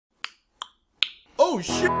Oh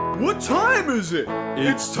shit, what time is it?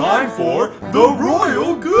 It's time for the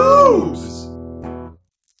Royal Goobs!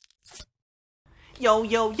 Yo,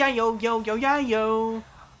 yo, yeah, yo, yo, yo, yeah, yo.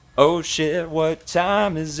 Oh shit, what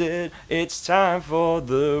time is it? It's time for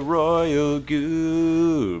the Royal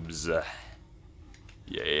Goobs.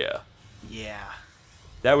 Yeah. Yeah.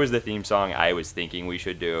 That was the theme song I was thinking we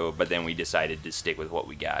should do, but then we decided to stick with what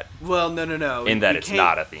we got. Well, no. In that it's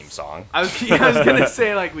not a theme song. I was gonna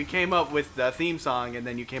say, like, we came up with the theme song, and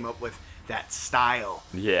then you came up with that style.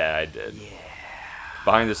 Yeah, I did. Yeah.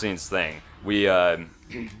 Behind the scenes thing. We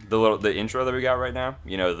the intro that we got right now,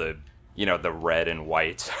 the red and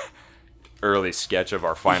white early sketch of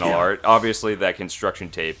our final art. Obviously that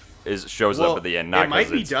construction tape shows up at the end. Not it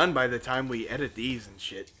might be done by the time we edit these and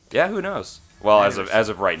shit. Yeah, who knows? Well, as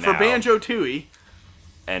of right now. For Banjo-Tooie.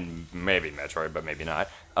 And maybe Metroid, but maybe not.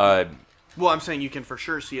 Well, I'm saying you can for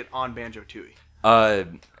sure see it on Banjo-Tooie.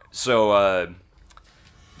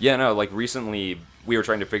 Like recently we were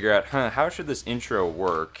trying to figure out, how should this intro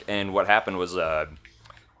work? And what happened was,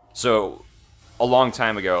 so a long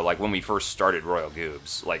time ago, like when we first started Royal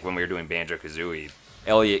Goobs, like when we were doing Banjo-Kazooie,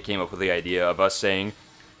 Elliot came up with the idea of us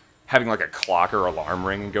having like a clock or alarm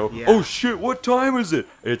ring and go, oh shit, what time is it?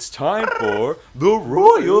 It's time for the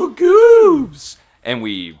Royal Goobs! And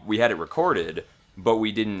we had it recorded, but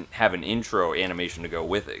we didn't have an intro animation to go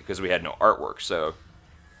with it, because we had no artwork, so...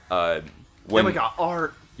 when we got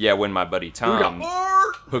art. Yeah, when my buddy Tom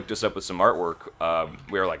hooked us up with some artwork,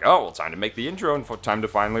 we were like, oh, well, time to make the intro and time to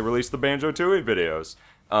finally release the Banjo-Tooie videos.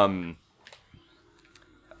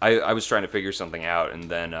 I was trying to figure something out, and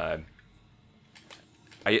then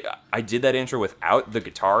I did that intro without the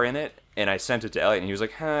guitar in it, and I sent it to Elliot, and he was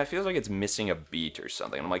like, it feels like it's missing a beat or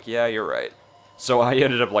something. And I'm like, yeah, you're right. So I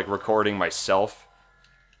ended up, like, recording myself.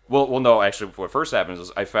 Well, no, actually, what first happened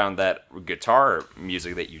was I found that guitar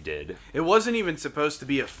music that you did. It wasn't even supposed to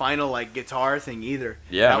be a final, like, guitar thing either.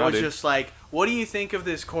 Yeah, that was just like, what do you think of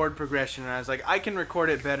this chord progression? And I was like, I can record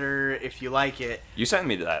it better if you like it. You sent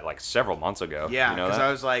me that, like, several months ago. Yeah, you know because that?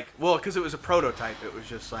 I was like, well, because it was a prototype. It was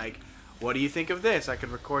just like, what do you think of this? I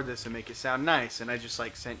could record this and make it sound nice. And I just,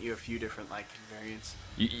 like, sent you a few different, like, variants.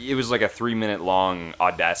 It was like a 3-minute long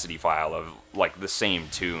Audacity file of like the same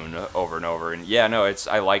tune over and over, and yeah, no,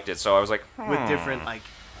 I liked it, so I was like, with different like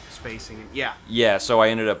spacing, yeah. So I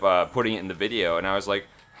ended up putting it in the video, and I was like,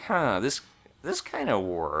 this kind of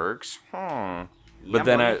works, But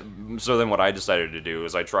then what I decided to do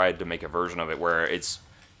is I tried to make a version of it where it's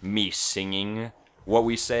me singing what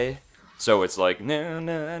we say, so it's like na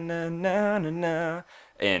na na na na na.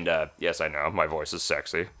 And, yes, I know, my voice is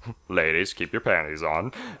sexy. Ladies, keep your panties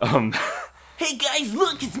on. Hey guys,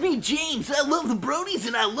 look, it's me, James. I love the Brodies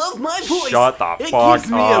and I love my voice. Shut the fuck up. It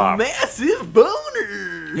gives me a massive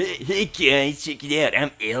boner. Hey guys, check it out.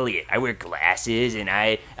 I'm Elliot. I wear glasses and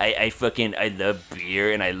I love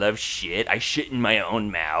beer and I love shit. I shit in my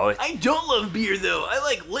own mouth. I don't love beer though. I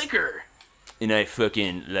like liquor. And I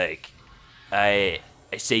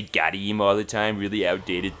I say got him all the time, really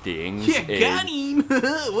outdated things. Yeah, got him.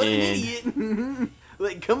 What an idiot.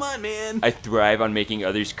 Like, come on, man. I thrive on making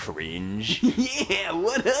others cringe. Yeah,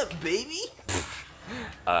 what up, baby?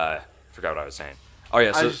 Forgot what I was saying. Oh,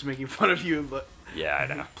 yeah, so... I was just making fun of you, but... Yeah, I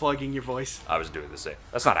know. Plugging your voice. I was doing the same.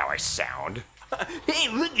 That's not how I sound. Hey,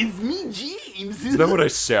 look, it's me, James. Is that what I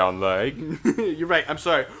sound like? You're right, I'm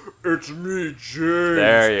sorry. It's me, James.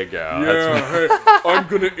 There you go. Yeah, hey, I'm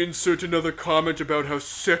gonna insert another comment about how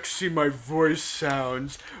sexy my voice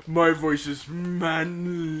sounds. My voice is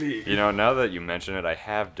manly. You know, now that you mention it, I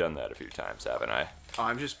have done that a few times, haven't I? Oh,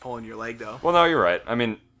 I'm just pulling your leg, though. Well, no, you're right. I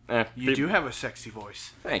mean, you do have a sexy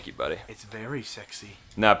voice. Thank you, buddy. It's very sexy.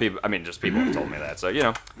 No, people have told me that, so, you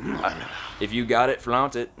know. If you got it,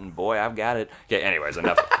 flaunt it, and boy, I've got it. Okay, anyways,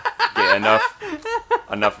 enough. Okay, enough.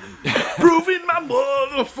 Proving my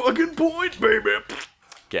motherfucking point, baby.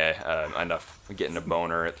 Okay, enough getting a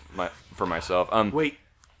boner for myself. Wait.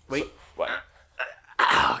 So, what?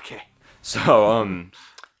 Okay. So,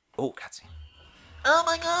 oh, cutscene. Oh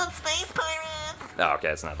my god, space pirates. Oh, okay,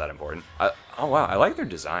 it's not that important. Oh, wow, I like their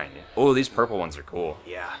design. Oh, these purple ones are cool.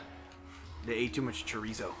 Yeah. They ate too much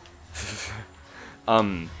chorizo.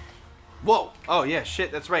 Whoa. Oh, yeah,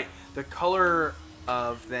 shit, that's right. The color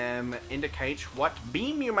of them indicates what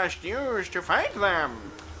beam you must use to fight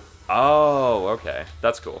them. Oh, okay.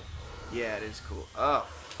 That's cool. Yeah, it is cool. Oh,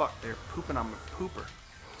 fuck, they're pooping on my pooper.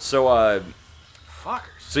 So,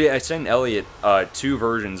 Fuckers. So yeah, I sent Elliot 2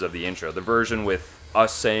 versions of the intro. The version with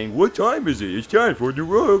us saying, what time is it? It's time for the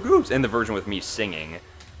Royal Goobs. And the version with me singing.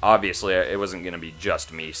 Obviously, it wasn't going to be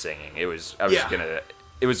just me singing. I was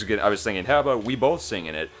thinking, how about we both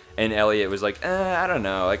singing it? And Elliot was like, I don't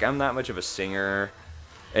know. Like, I'm not much of a singer.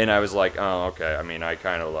 And I was like, oh, okay. I mean, I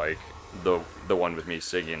kind of like the one with me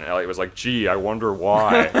singing. And Elliot was like, gee, I wonder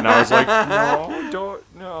why. And I was like, no,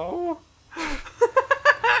 don't, no.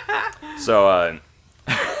 So,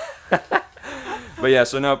 but yeah,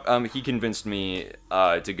 so no, he convinced me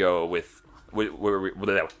to go with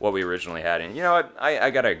what we originally had. And you know what? I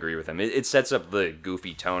gotta agree with him. It sets up the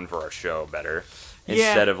goofy tone for our show better.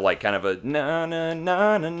 Instead of like kind of a na na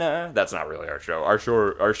na na na. That's not really our show. Our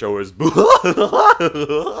show is goofy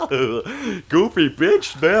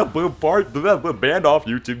bitch. Banned off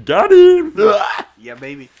YouTube. Got him. Yeah,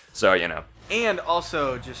 baby. So you know. And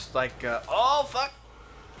also just like oh fuck.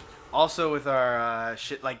 Also with our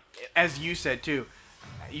shit, like as you said too.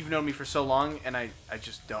 You've known me for so long, and I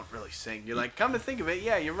just don't really sing. You're like, come to think of it,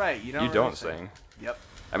 yeah, you're right. You don't sing. Yep.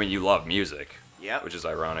 I mean, you love music. Yep. Which is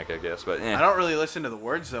ironic, I guess, but I don't really listen to the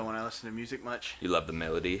words though when I listen to music much. You love the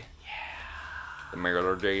melody. Yeah. The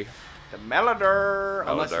melody. The melody.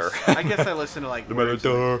 I guess I listen to like The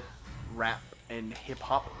melody. Rap and hip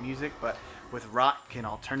hop music, but with rock and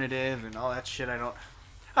alternative and all that shit, I don't.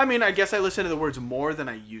 I mean, I guess I listen to the words more than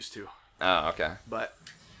I used to. Oh, okay. But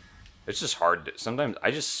it's just hard to, sometimes I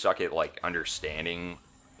just suck at like understanding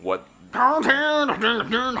what There's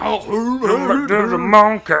a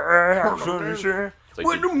monkey. like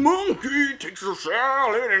When the monkey takes a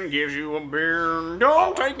salad and gives you a beer,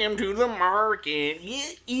 don't take him to the market.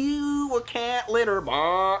 Get you a cat litter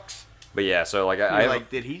box. But yeah, so like I like,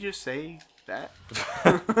 did he just say that?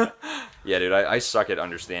 yeah, dude, I suck at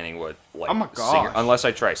understanding what like Oh my gosh. unless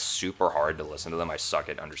I try super hard to listen to them, I suck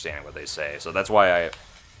at understanding what they say. So that's why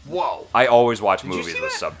Whoa. I always watch you movies see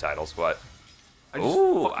with that? subtitles. But I just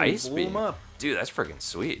ooh, fucking ice blew him beam, up. dude, that's freaking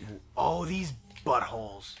sweet. Oh, these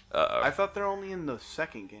buttholes. Uh I thought they're only in the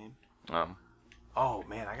second game. oh. Oh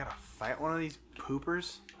man, I gotta fight one of these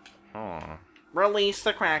poopers. Oh. Release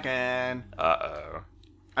the Kraken. Uh-oh.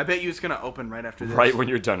 I bet you it's gonna open right after this. Right when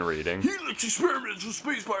you're done reading. Helix experiments with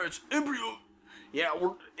space pirates. Embryo.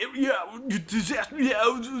 Disaster.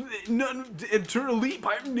 Yeah, none. Internal elite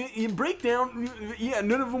pirate. Breakdown. Yeah,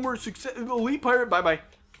 none of them were successful. Elite pirate. Bye bye.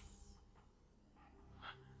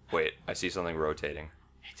 Wait, I see something rotating.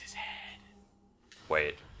 It's his head.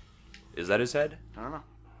 Wait, is that his head? I don't know.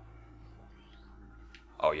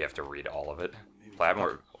 Oh, you have to read all of it.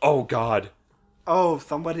 Platinum. Oh God. Oh,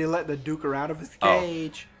 somebody let the Duker out of his Oh.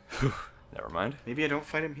 cage. Never mind. Maybe I don't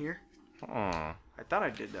fight him here. Hmm. I thought I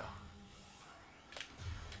did though.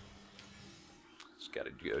 Just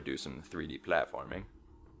gotta go do some 3D platforming.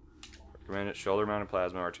 Recommended shoulder-mounted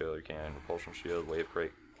plasma artillery cannon, repulsion shield, wave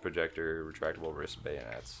crate projector, retractable wrist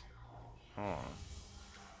bayonets. Hmm.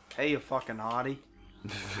 Hey, you fucking hottie.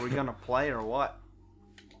 Are we gonna play or what?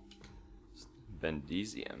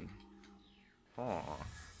 Bendesium. Oh.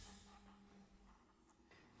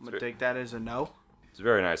 I'm gonna take that as a no. It's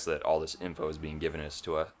very nice that all this info is being given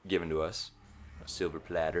to us. A silver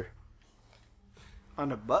platter.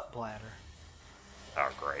 On a butt platter. Oh,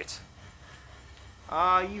 great.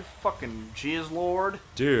 Ah, you fucking jizz lord.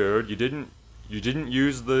 Dude, you didn't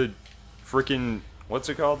use the freaking, what's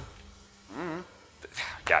it called?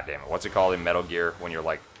 God damn it, what's it called in Metal Gear when you're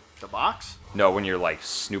like, The box? no, when you're like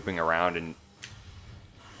snooping around and,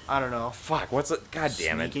 I don't know. fuck, what's it, god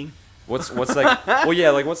damn it. Sneaking? What's like, well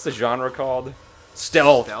yeah, like what's the genre called?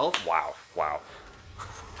 Stealth. Stealth? Wow.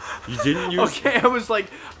 You didn't use, Okay, I was like,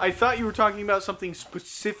 I thought you were talking about something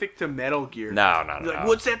specific to Metal Gear. no. Like,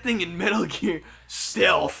 what's that thing in Metal Gear?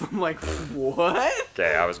 Stealth. I'm like, what?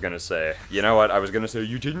 Okay, I was gonna say, you know what, I was gonna say,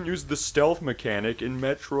 you didn't use the stealth mechanic in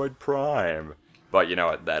Metroid Prime. But you know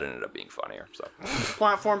what, that ended up being funnier, so.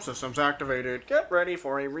 Platform systems activated. Get ready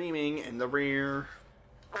for a reaming in the rear.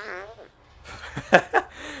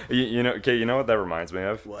 you know what that reminds me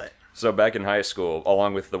of? What? So back in high school,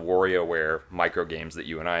 along with the WarioWare micro games that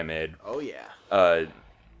you and I made, Oh, yeah.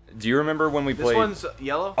 do you remember when we This played... one's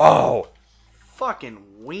yellow? Oh! Fucking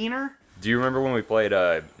wiener? Do you remember when we played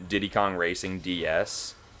Diddy Kong Racing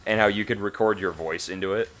DS? And how you could record your voice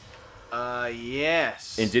into it?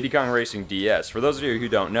 Yes. In Diddy Kong Racing DS, for those of you who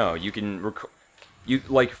don't know, you can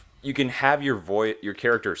you can have your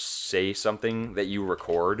character say something that you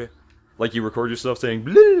record. Like you record yourself saying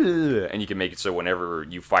blah, and you can make it so whenever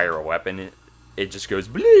you fire a weapon, it just goes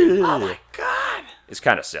blah. Oh my god. It's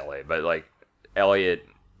kind of silly, but like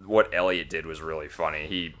what Elliot did was really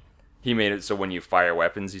funny. He made it so when you fire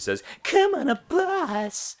weapons, he says, Come on a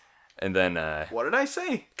bus. and then What did I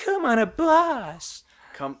say? Come on a bus.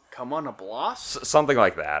 Come on a bloss? something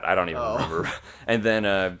like that. I don't even remember. And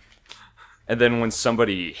then when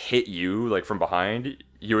somebody hit you like from behind,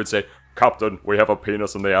 he would say, "Captain, we have a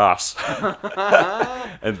penis in the ass."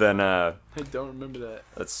 And then I don't remember that.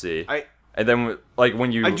 let's see. And then, like,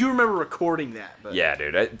 when you... I do remember recording that, but Yeah,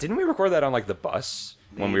 dude. Didn't we record that on, like, the bus?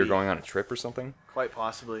 When we were Maybe. going on a trip or something? quite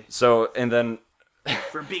possibly. So, and then...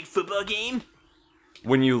 For a big football game?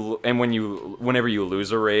 Whenever you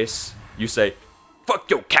lose a race, you say, "Fuck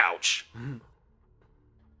your couch."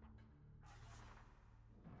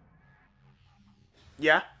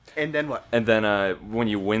 Yeah, and then what? And then when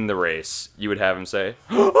you win the race, you would have him say,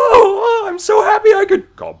 "Oh, I'm so happy I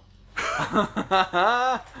could cob."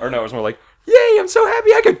 Or no, it was more like, "Yay, I'm so happy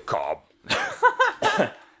I could cob."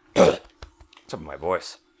 What's up with my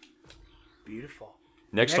voice? Beautiful.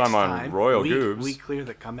 Next time on Royal Goobs. we clear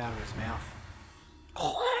the cum out of his mouth.